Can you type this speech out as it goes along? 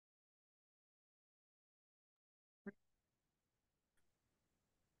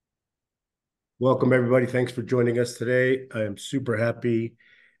Welcome, everybody. Thanks for joining us today. I am super happy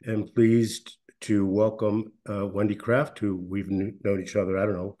and pleased to welcome Wendy Kraft, who we've known each other, I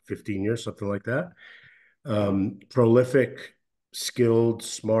don't know, 15 years, something like that. Prolific, skilled,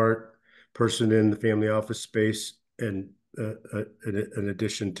 smart person in the family office space, and in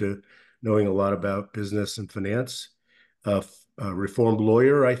addition to knowing a lot about business and finance. A reformed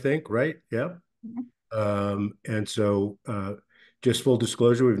lawyer, I think, right? Yeah. And so, just full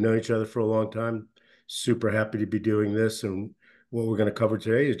disclosure, we've known each other for a long time. Super happy to be doing this. And what we're going to cover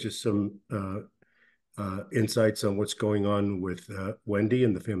today is just some insights on what's going on with Wendy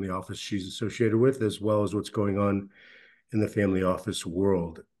and the family office she's associated with, as well as what's going on in the family office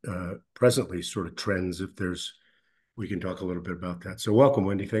world presently, sort of trends. We can talk a little bit about that. So, welcome,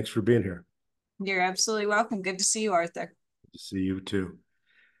 Wendy. Thanks for being here. You're absolutely welcome. Good to see you, Arthur. Good to see you too.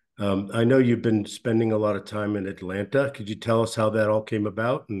 I know you've been spending a lot of time in Atlanta. Could you tell us how that all came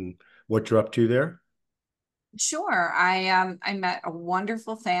about and what you're up to there? Sure. I met a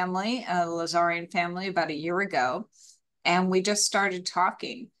wonderful family, a Lazarian family, about a year ago, and we just started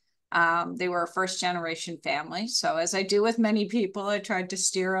talking. They were a first generation family. So as I do with many people, I tried to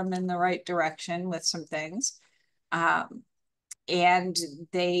steer them in the right direction with some things. Um, and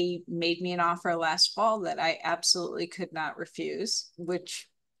they made me an offer last fall that I absolutely could not refuse, which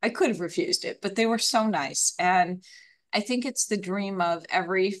I could have refused it, but they were so nice. And I think it's the dream of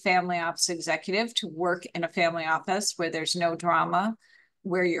every family office executive to work in a family office where there's no drama,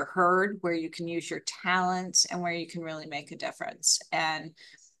 where you're heard, where you can use your talents, and where you can really make a difference. And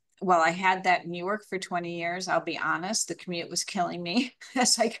while I had that in New York for 20 years, I'll be honest, the commute was killing me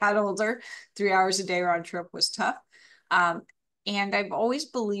as I got older. 3 hours a day round trip was tough. Um, and I've always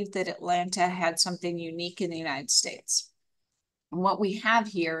believed that Atlanta had something unique in the United States. And what we have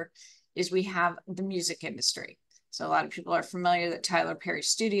here is we have the music industry. So a lot of people are familiar that Tyler Perry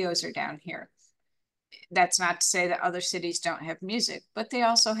Studios are down here. That's not to say that other cities don't have music, but they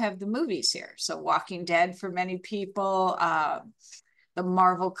also have the movies here. So Walking Dead for many people, the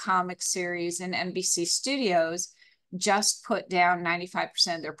Marvel comic series and NBC Studios just put down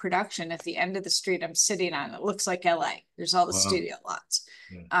 95% of their production at the end of the street I'm sitting on. It looks like LA. There's all the Wow. studio lots.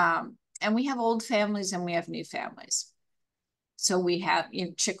 Yeah. And we have old families and we have new families. So we have,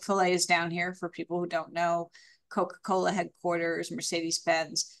 Chick-fil-A is down here for people who don't know, Coca-Cola headquarters,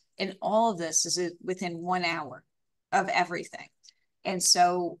 Mercedes-Benz, and all of this is within 1 hour of everything. And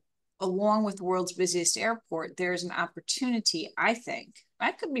so along with the world's busiest airport, there's an opportunity, I think,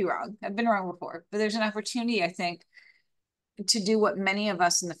 I could be wrong, I've been wrong before, but there's an opportunity, I think, to do what many of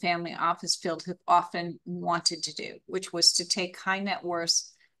us in the family office field have often wanted to do, which was to take high net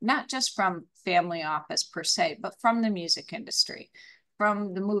worths, not just from family office per se, but from the music industry,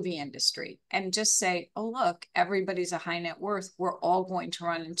 from the movie industry, and just say, oh, look, everybody's a high net worth. We're all going to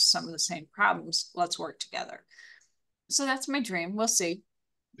run into some of the same problems. Let's work together. So that's my dream. We'll see.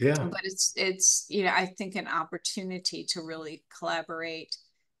 Yeah. But it's I think an opportunity to really collaborate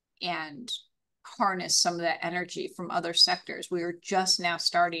and harness some of that energy from other sectors. We are just now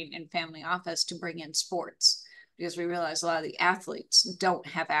starting in family office to bring in sports because we realize a lot of the athletes don't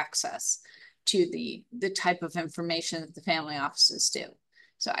have access to the type of information that the family offices do.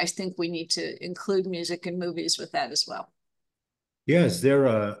 So I think we need to include music and movies with that as well. Yeah. Is there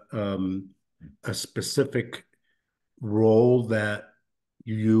a specific role that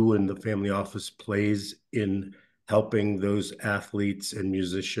you and the family office plays in helping those athletes and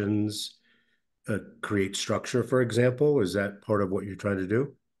musicians create structure, for example? Is that part of what you're trying to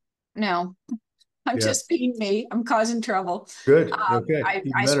do? No, I'm Yeah. just being me. I'm causing trouble. Good. Okay.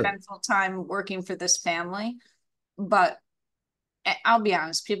 Even I better. spend full time working for this family, but I'll be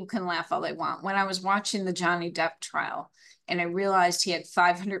honest, people can laugh all they want. When I was watching the Johnny Depp trial and I realized he had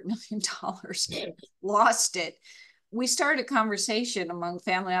 $500 million, lost it, we started a conversation among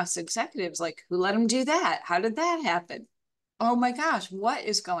family office executives like, who let him do that? How did that happen? Oh my gosh, what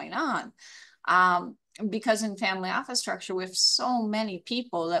is going on? Because in family office structure, we have so many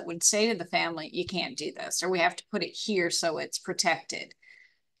people that would say to the family, you can't do this, or we have to put it here so it's protected.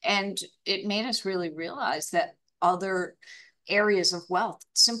 And it made us really realize that other areas of wealth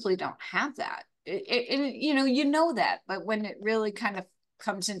simply don't have that. You know that, but when it really kind of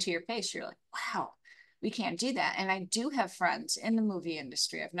comes into your face, you're like, wow, we can't do that. And I do have friends in the movie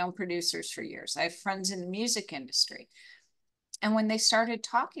industry. I've known producers for years. I have friends in the music industry. And when they started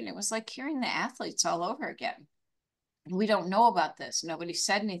talking, it was like hearing the athletes all over again. We don't know about this. Nobody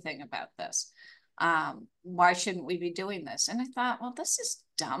said anything about this. Why shouldn't we be doing this? And I thought, well, this is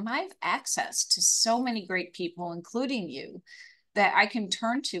dumb. I have access to so many great people, including you, that I can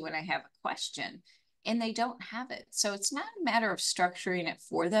turn to when I have a question. and they don't have it. So it's not a matter of structuring it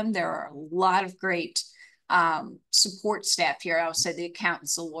for them. There are a lot of great support staff here. I'll say the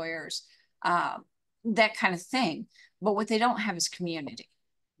accountants, the lawyers, that kind of thing. But what they don't have is community.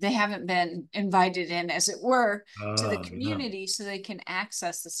 They haven't been invited in, as it were, to the Yeah. community so they can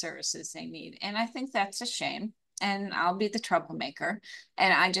access the services they need. And I think that's a shame. And I'll be the troublemaker.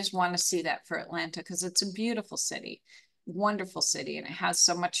 And I just want to see that for Atlanta because it's a beautiful city, wonderful city, and it has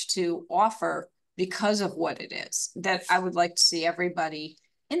so much to offer because of what it is that I would like to see everybody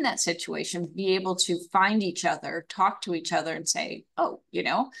in that situation be able to find each other, talk to each other, and say, oh,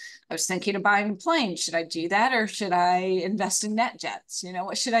 I was thinking of buying a plane. Should I do that or should I invest in net jets?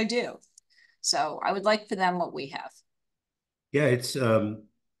 What should I do? So I would like for them what we have. Yeah, it's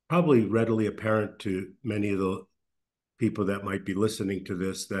probably readily apparent to many of the people that might be listening to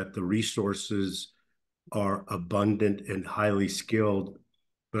this that the resources are abundant and highly skilled.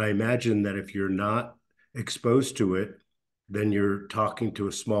 But I imagine that if you're not exposed to it, then you're talking to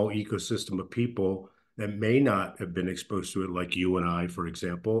a small ecosystem of people that may not have been exposed to it, like you and I, for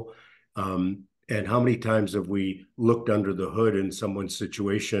example. And how many times have we looked under the hood in someone's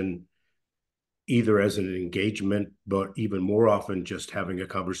situation, either as an engagement, but even more often just having a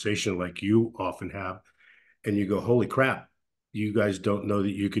conversation like you often have, and you go, holy crap, you guys don't know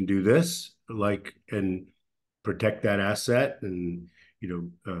that you can do this, like, and protect that asset and,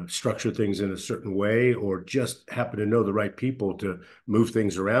 structure things in a certain way, or just happen to know the right people to move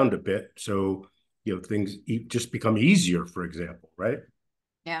things around a bit. So, things just become easier, for example, right?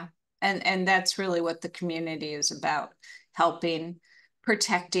 Yeah. And that's really what the community is about, helping,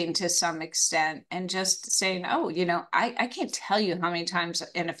 protecting to some extent, and just saying, oh, I can't tell you how many times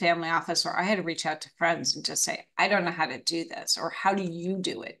in a family office where I had to reach out to friends and just say, I don't know how to do this, or how do you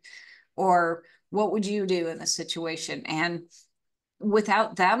do it? Or what would you do in this situation? And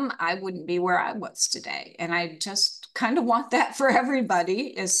without them, I wouldn't be where I was today. And I just kind of want that for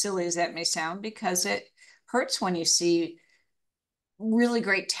everybody, as silly as that may sound, because it hurts when you see really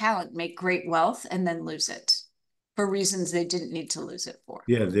great talent make great wealth and then lose it for reasons they didn't need to lose it for.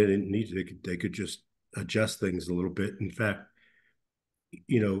 Yeah, they didn't need to, they could just adjust things a little bit. In fact,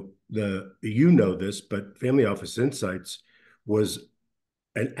 this, but Family Office Insights was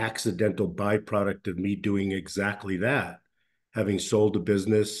an accidental byproduct of me doing exactly that. Having sold a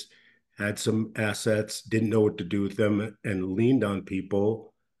business, had some assets, didn't know what to do with them, and leaned on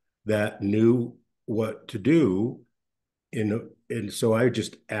people that knew what to do. And so I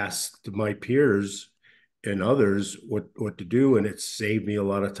just asked my peers and others what to do, and it saved me a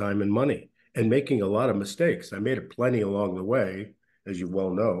lot of time and money and making a lot of mistakes. I made a plenty along the way, as you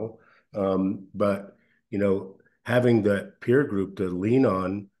well know. But having that peer group to lean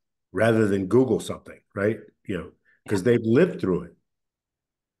on rather than Google something, right? Yeah. Because they've lived through it.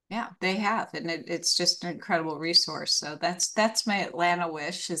 Yeah, they have, and it's just an incredible resource. So that's my Atlanta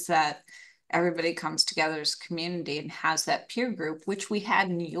wish, is that everybody comes together as a community and has that peer group, which we had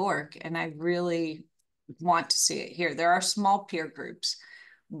in New York, and I really want to see it here. There are small peer groups,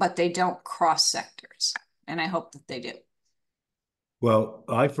 but they don't cross sectors, and I hope that they do. Well,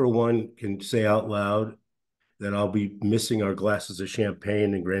 I, for one, can say out loud that I'll be missing our glasses of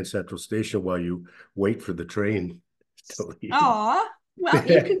champagne in Grand Central Station while you wait for the train to leave. Oh, well,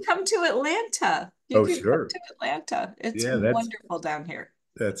 you can come to Atlanta. You Oh, can come sure. to Atlanta. It's Yeah, wonderful down here.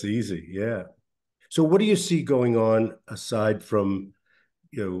 that's easy. Yeah. So what do you see going on aside from,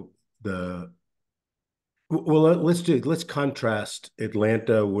 you know, the well, let's contrast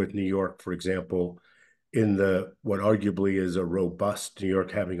Atlanta with New York, for example, in the what arguably is a robust New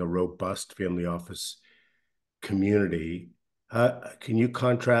York having a robust family office community. Can you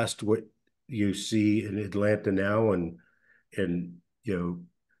contrast what you see in Atlanta now, and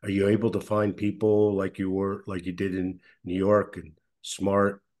are you able to find people like you did in New York, and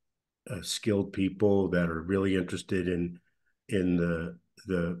smart, skilled people that are really interested in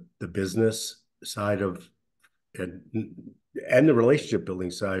the business side of and and the relationship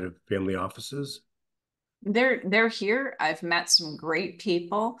building side of family offices? They're here. I've met some great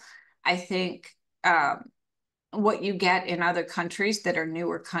people. I think um, what you get in other countries that are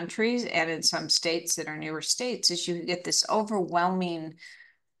newer countries and in some states that are newer states is you get this overwhelming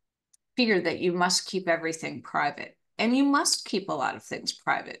fear that you must keep everything private. And you must keep a lot of things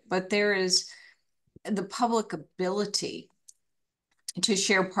private, but there is the public ability to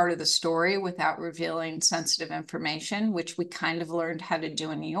share part of the story without revealing sensitive information, which we kind of learned how to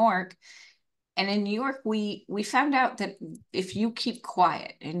do in New York. And in New York, we found out that if you keep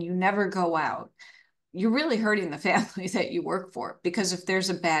quiet and you never go out, you're really hurting the family that you work for. Because if there's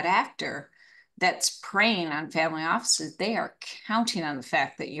a bad actor that's preying on family offices, they are counting on the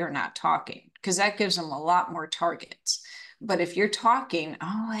fact that you're not talking. because that gives them a lot more targets. But if you're talking,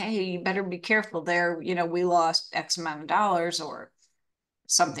 oh, hey, you better be careful there, we lost X amount of dollars or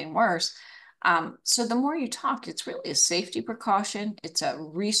something worse. So the more you talk, it's really a safety precaution. It's a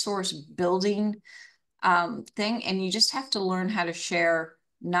resource building thing, and you just have to learn how to share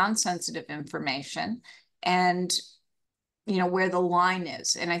non-sensitive information and where the line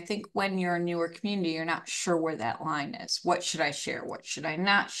is. And I think when you're a newer community, you're not sure where that line is. What should I share? What should I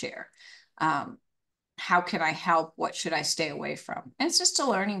not share? Um, how can I help? What should I stay away from? And it's just a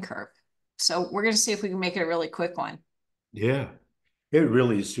learning curve. So we're going to see if we can make it a really quick one. Yeah, it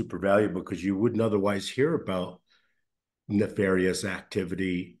really is super valuable because you wouldn't otherwise hear about nefarious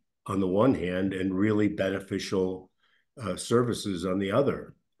activity on the one hand and really beneficial services on the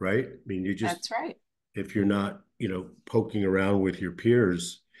other, right? I mean, you just, That's right. if you're not, poking around with your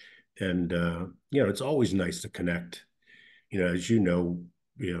peers, and it's always nice to connect. As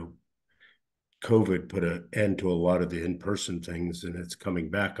COVID put an end to a lot of the in-person things, and it's coming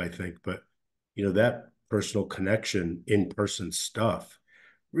back, I think. But that personal connection, in-person stuff,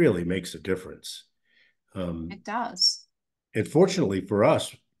 really makes a difference. It does. And fortunately for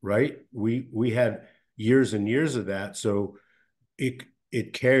us, right, we had years and years of that, so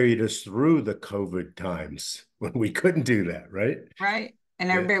it carried us through the COVID times when we couldn't do that, right? Right. And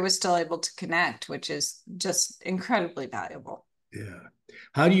Yeah, everybody was still able to connect, which is just incredibly valuable. yeah.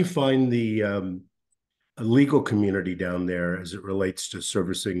 How do you find the legal community down there as it relates to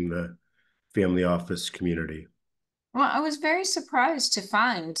servicing the family office community? Well, I was very surprised to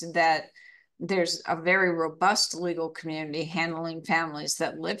find that there's a very robust legal community handling families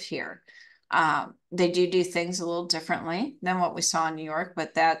that live here. They do things a little differently than what we saw in New York,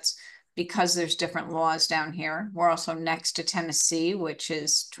 but that's because there's different laws down here. We're also next to Tennessee, which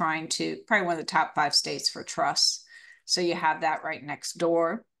is trying to probably one of the top 5 states for trusts. So you have that right next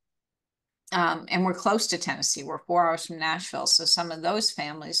door. And we're close to Tennessee. We're 4 hours from Nashville. So some of those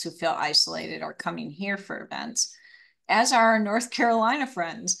families who feel isolated are coming here for events, as are our North Carolina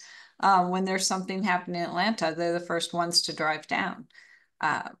friends. When there's something happening in Atlanta, they're the first ones to drive down.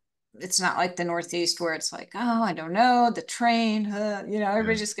 Uh, it's not like the Northeast where it's like, oh, I don't know, the train, Yeah.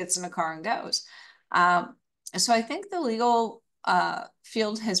 everybody just gets in a car and goes. Um, so I think the legal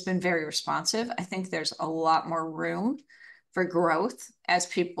field has been very responsive. I think there's a lot more room for growth as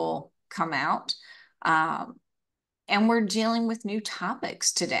people come out. Um, and we're dealing with new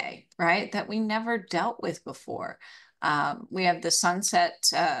topics today, right? That we never dealt with before. We have the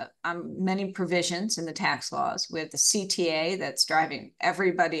sunset on many provisions in the tax laws. We have the CTA that's driving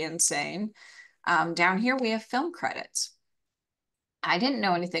everybody insane. Down here, we have film credits. I didn't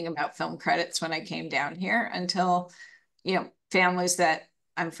know anything about film credits when I came down here until, families that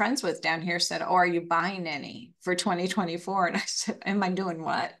I'm friends with down here said, oh, are you buying any for 2024? And I said, am I doing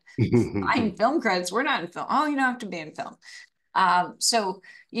what? Buying film credits? We're not in film. Oh, you don't have to be in film. So,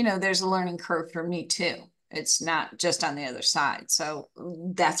 there's a learning curve for me too. It's not just on the other side. So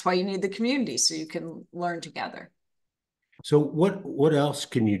that's why you need the community so you can learn together. So what else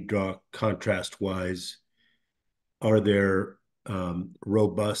can you draw contrast wise? Are there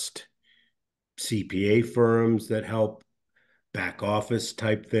robust CPA firms that help back office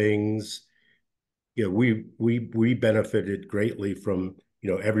type things? We benefited greatly from,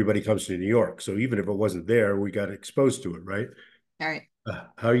 everybody comes to New York. So even if it wasn't there, we got exposed to it, right? All right.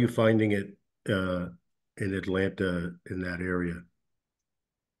 How are you finding it in Atlanta in that area?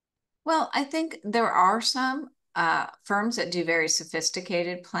 Well, I think there are some firms that do very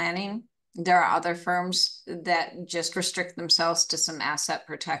sophisticated planning. There are other firms that just restrict themselves to some asset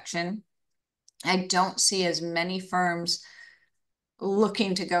protection. I don't see as many firms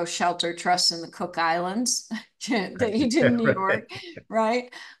looking to go shelter trusts in the Cook Islands that you did in New Right. York,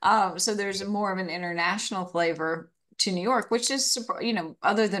 right? So there's more of an international flavor to New York, which is,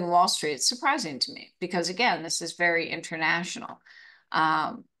 other than Wall Street, it's surprising to me because, again, this is very international.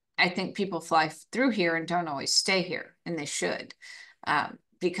 I think people fly through here and don't always stay here, and they should.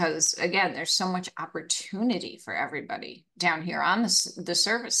 Because again, there's so much opportunity for everybody down here on the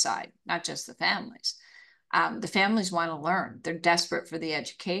service side, not just the families. The families want to learn. They're desperate for the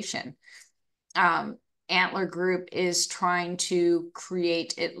education. Um, Antler Group is trying to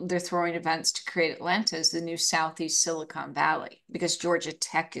create it. They're throwing events to create Atlanta as the new Southeast Silicon Valley because Georgia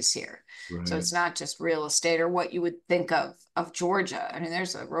Tech is here. So Right. it's not just real estate or what you would think of Georgia. I mean,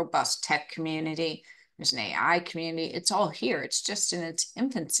 there's a robust tech community. There's an AI community. It's all here. It's just in its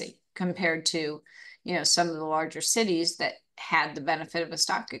infancy compared to, some of the larger cities that had the benefit of a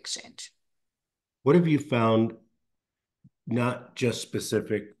stock exchange. What have you found, not just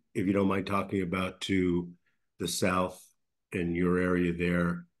specific, if you don't mind talking about to the South and your area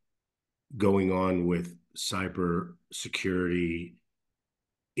there, going on with cyber security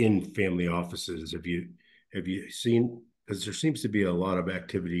in family offices? Have you seen? Because there seems to be a lot of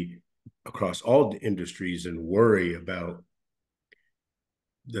activity across all industries and worry about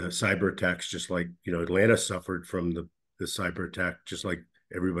the cyber attacks, just like Atlanta suffered from the cyber attack, just like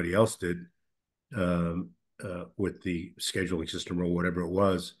everybody else did, um, with the scheduling system or whatever it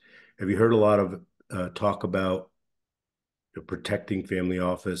was. Have you heard a lot of talk about protecting family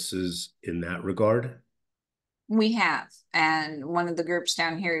offices in that regard? We have, and one of the groups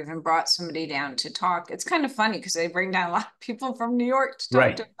down here even brought somebody down to talk. It's kind of funny because they bring down a lot of people from New York to talk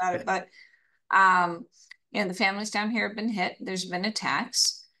Right. to about it, but um, the families down here have been hit. There's been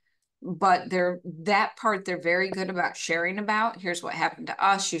attacks, but that part they're very good about sharing about. Here's what happened to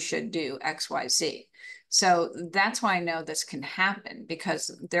us. You should do XYZ. So that's why I know this can happen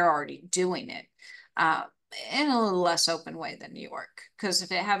because they're already doing it. Uh, in a little less open way than New York. Because if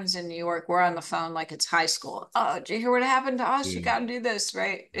it happens in New York, we're on the phone like it's high school. Oh, did you hear what happened to us? You Yeah. got to do this,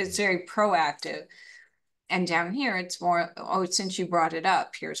 right? It's very proactive. And down here, it's more, oh, since you brought it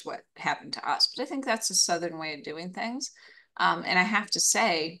up, here's what happened to us. But I think that's a Southern way of doing things. And I have to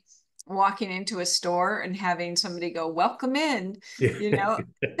say, walking into a store and having somebody go, welcome in, you know,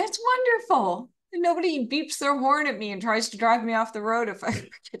 that's wonderful. And nobody beeps their horn at me and tries to drive me off the road if I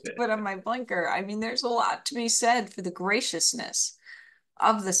forget to put on my blinker. I mean, there's a lot to be said for the graciousness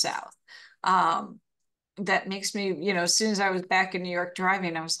of the South. Um, that makes me, as soon as I was back in New York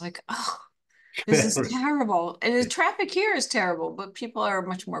driving, I was like, oh, this is terrible. And the traffic here is terrible, but people are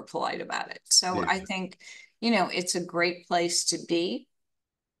much more polite about it. So I Yeah. think, it's a great place to be.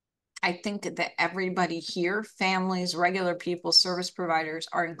 I think that everybody here, families, regular people, service providers,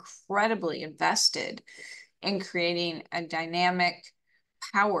 are incredibly invested in creating a dynamic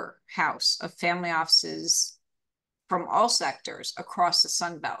powerhouse of family offices from all sectors across the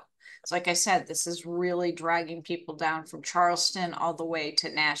Sun Belt. So like I said, this is really dragging people down from Charleston all the way to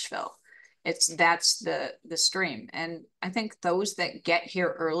Nashville. That's the stream. And I think those that get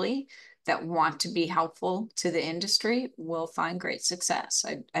here early that want to be helpful to the industry will find great success.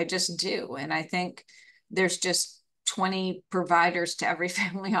 I just do. And I think there's just 20 providers to every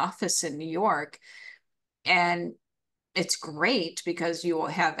family office in New York. And it's great because you will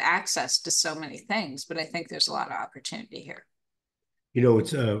have access to so many things, but I think there's a lot of opportunity here.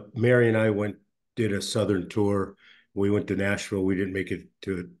 It's Mary and I did a southern tour. We went to Nashville. We didn't make it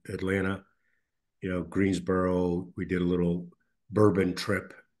to Atlanta. Greensboro. We did a little bourbon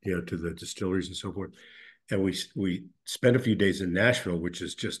trip, to the distilleries and so forth. And we spent a few days in Nashville, which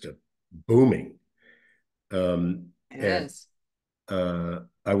is just a booming. It And is.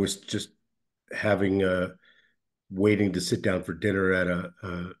 I was just having waiting to sit down for dinner at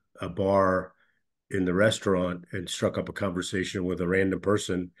a bar in the restaurant and struck up a conversation with a random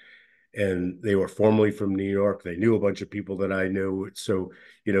person, and they were formerly from New York. They knew a bunch of people that I knew. So,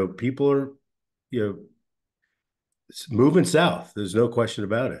 people are, you know, moving south. There's no question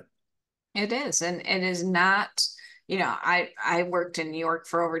about it. It is. And it is not, I worked in New York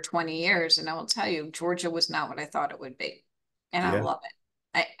for over 20 years, and I will tell you, Georgia was not what I thought it would be. And I Yeah. love it.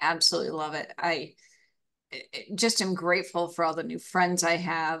 I absolutely love it. Just am grateful for all the new friends I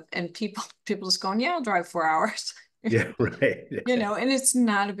have and people just going, yeah, I'll drive 4 hours. Yeah. Right. And it's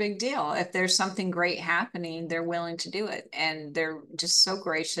not a big deal. If there's something great happening, they're willing to do it. And they're just so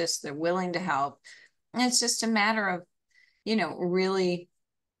gracious. They're willing to help. And it's just a matter of, really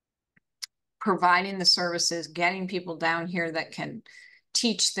providing the services, getting people down here that can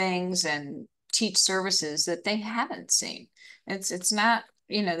teach things and teach services that they haven't seen. It's not,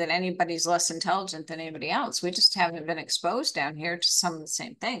 that anybody's less intelligent than anybody else. We just haven't been exposed down here to some of the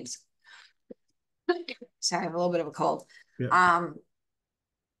same things. So I have a little bit of a cold. Yeah. Um,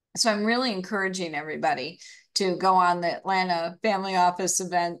 so I'm really encouraging everybody to go on the Atlanta Family Office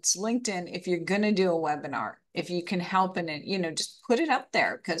events, LinkedIn, if you're going to do a webinar, if you can help in it, just put it up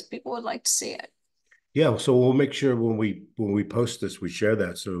there because people would like to see it. Yeah. So we'll make sure when we post this, we share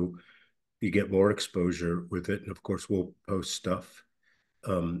that so you get more exposure with it. And of course, we'll post stuff.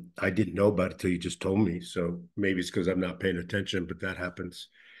 I didn't know about it till you just told me. So maybe it's because I'm not paying attention, but that happens.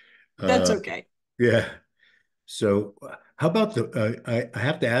 That's Uh, okay. yeah. So how about I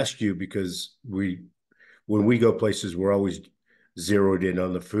have to ask you because when we go places, we're always zeroed in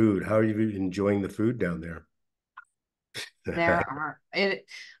on the food. How are you enjoying the food down there? There are it.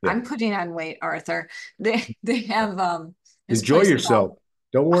 I'm putting on weight, Arthur. They have this Enjoy place yourself. called.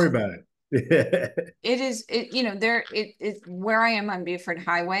 Don't worry about it. It is it there it where I am on Buford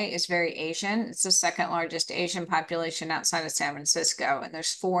Highway is very Asian. It's the second largest Asian population outside of San Francisco, and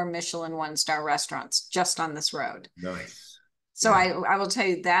there's 4 Michelin 1-star restaurants just on this road. Nice. So Yeah. I will tell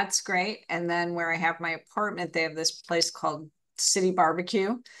you that's great. And then where I have my apartment, they have this place called City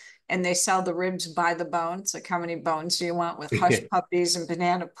Barbecue, and they sell the ribs by the bones. Like how many bones do you want with hush puppies and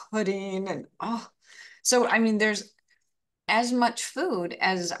banana pudding and oh. So I mean, there's as much food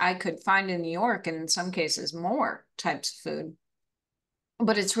as I could find in New York, and in some cases more types of food.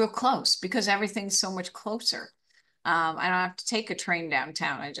 But it's real close because everything's so much closer. I don't have to take a train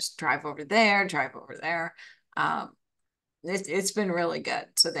downtown. I just drive over there, drive over there. Um, it's been really good.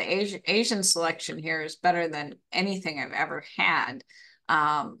 So the Asian selection here is better than anything I've ever had.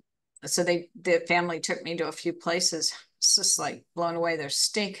 Um, so the family took me to a few places. It's just like blown away. There's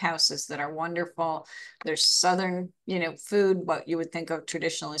steakhouses that are wonderful. There's Southern, food, what you would think of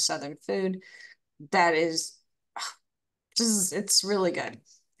traditionally Southern food. That is, just it's really good.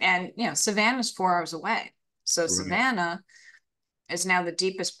 And Savannah's 4 hours away. So Right. Savannah is now the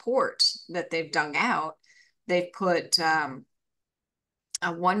deepest port that they've dug out. They've put a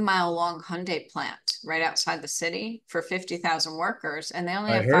 1 mile long Hyundai plant right outside the city for 50,000 workers, and they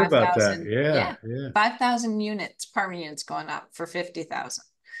only I have heard about that. 5,000. Yeah, Yeah, yeah. 5,000 units, apartment units going up for 50,000.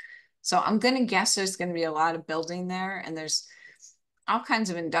 So I'm going to guess there's going to be a lot of building there, and there's all kinds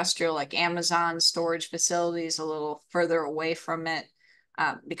of industrial, like Amazon storage facilities a little further away from it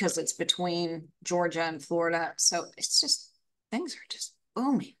because it's between Georgia and Florida. So it's just, things are just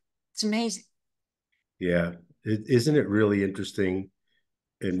booming. It's amazing. Yeah. Isn't it really interesting?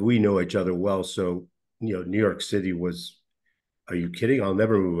 And we know each other well. So, New York City was, are you kidding? I'll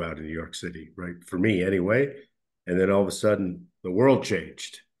never move out of New York City, right? For me anyway. And then all of a sudden the world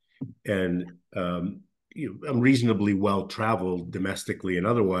changed. And I'm reasonably well traveled domestically and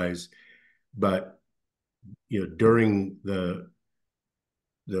otherwise, but during the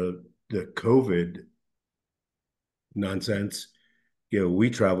COVID nonsense, we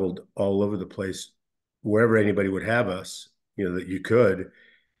traveled all over the place, wherever anybody would have us, that you could,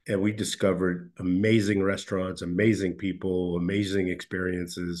 and we discovered amazing restaurants, amazing people, amazing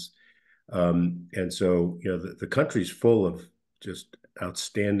experiences. And so, the country's full of just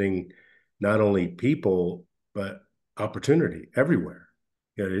outstanding, not only people, but opportunity everywhere.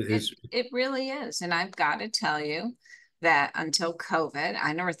 It It's, it really is. And I've got to tell you that until COVID,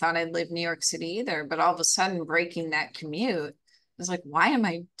 I never thought I'd live in New York City either. But all of a sudden breaking that commute, I was like, why am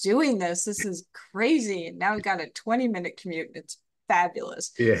I doing this? This is crazy. And now I've got a 20-minute commute. It's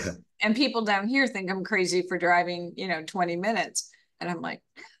fabulous. yeah, And people down here think I'm crazy for driving, 20 minutes. And I'm like,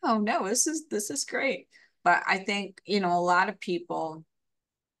 oh no, this is great. But I think, a lot of people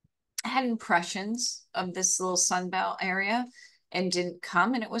had impressions of this little Sunbelt area and didn't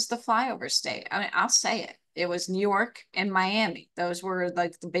come, and it was the flyover state. I mean, I'll say it. It was New York and Miami. Those were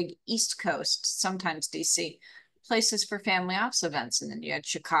like the big East Coast, sometimes DC, places for family office events. And then you had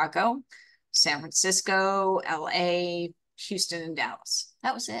Chicago, San Francisco, LA, Houston, and Dallas.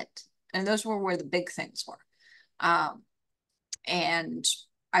 That was it. And those were where the big things were. Um, and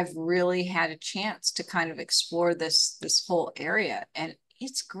I've really had a chance to kind of explore this whole area, and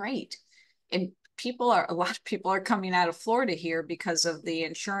it's great. And a lot of people are coming out of Florida here because of the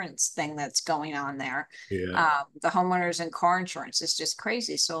insurance thing that's going on there. yeah, The homeowners and car insurance is just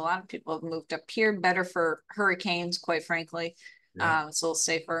crazy. So a lot of people have moved up here, better for hurricanes, quite frankly. yeah. It's a little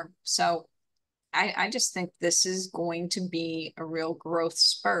safer. So I just think this is going to be a real growth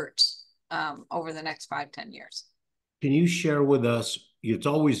spurt over the next 5, 10 years. Can you share with us? It's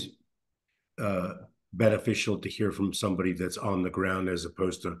always uh, beneficial to hear from somebody that's on the ground as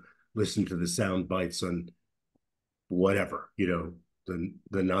opposed to listen to the sound bites on whatever, the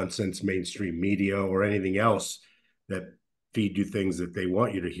nonsense mainstream media or anything else that feed you things that they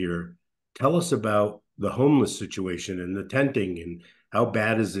want you to hear. Tell us about the homeless situation and the tenting, and how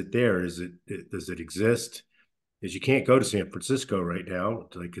bad is it there? Does it exist? Because you can't go to San Francisco right now.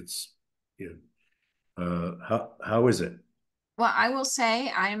 Like it's, how is it? Well, I will say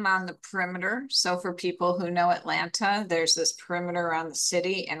I'm on the perimeter. So for people who know Atlanta, there's this perimeter around the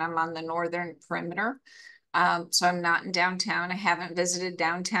city, and I'm on the northern perimeter. So I'm not in downtown. I haven't visited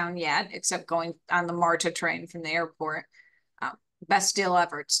downtown yet, except going on the MARTA train from the airport. Um, Best deal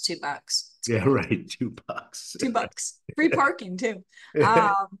ever. It's $2. It's Yeah, great. right. $2. $2. Free parking too.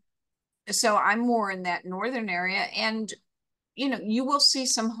 Um, so I'm more in that northern area, and you will see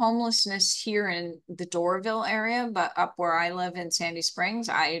some homelessness here in the Doraville area, but up where I live in Sandy Springs,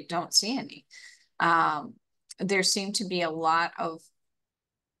 I don't see any. Um, there seem to be a lot of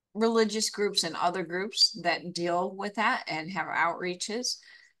religious groups and other groups that deal with that and have outreaches.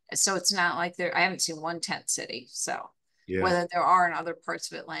 So it's not like I haven't seen one tent city. So Yeah. whether there are in other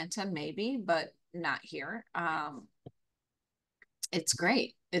parts of Atlanta, maybe, but not here. It's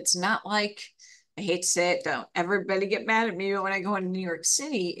great. It's not like I hate to say it, don't everybody get mad at me, but when I go into New York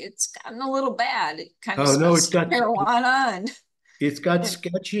City, it's gotten a little bad. It kind of Oh no, smells like marijuana and it's got it,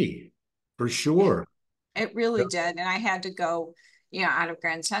 sketchy for it, sure. it really did. And I had to go, out of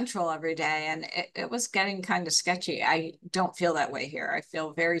Grand Central every day, and it was getting kind of sketchy. I don't feel that way here. I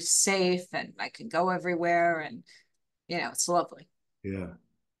feel very safe and I can go everywhere, and it's lovely. Yeah.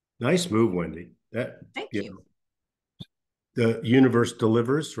 Nice move, Wendy. That, Thank you you. know, the universe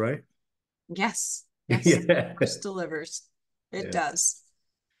delivers, right? Yes, yes, the Yeah. universe delivers. It Yeah. does.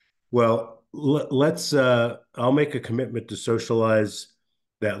 Well, let's I'll make a commitment to socialize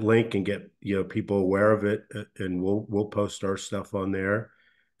that link and get, people aware of it, and we'll post our stuff on there.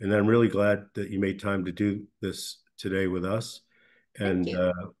 And I'm really glad that you made time to do this today with us. Thank And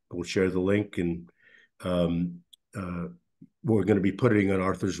you. we'll share the link, and um, uh, we're going to be putting on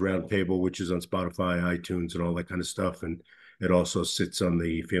Arthur's Roundtable, which is on Spotify, iTunes, and all that kind of stuff. And it also sits on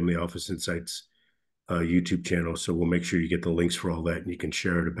the Family Office Insights YouTube channel. So we'll make sure you get the links for all that and you can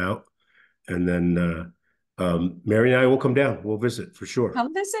share it about. And then Mary and I will come down. We'll visit for sure.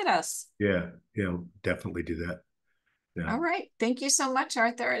 Come visit us. Yeah, definitely do that. Yeah. All right. Thank you so much,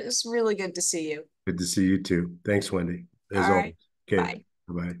 Arthur. It's really good to see you. Good to see you too. Thanks, Wendy, as All always. right. Okay. Bye.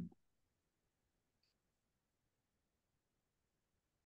 Bye-bye.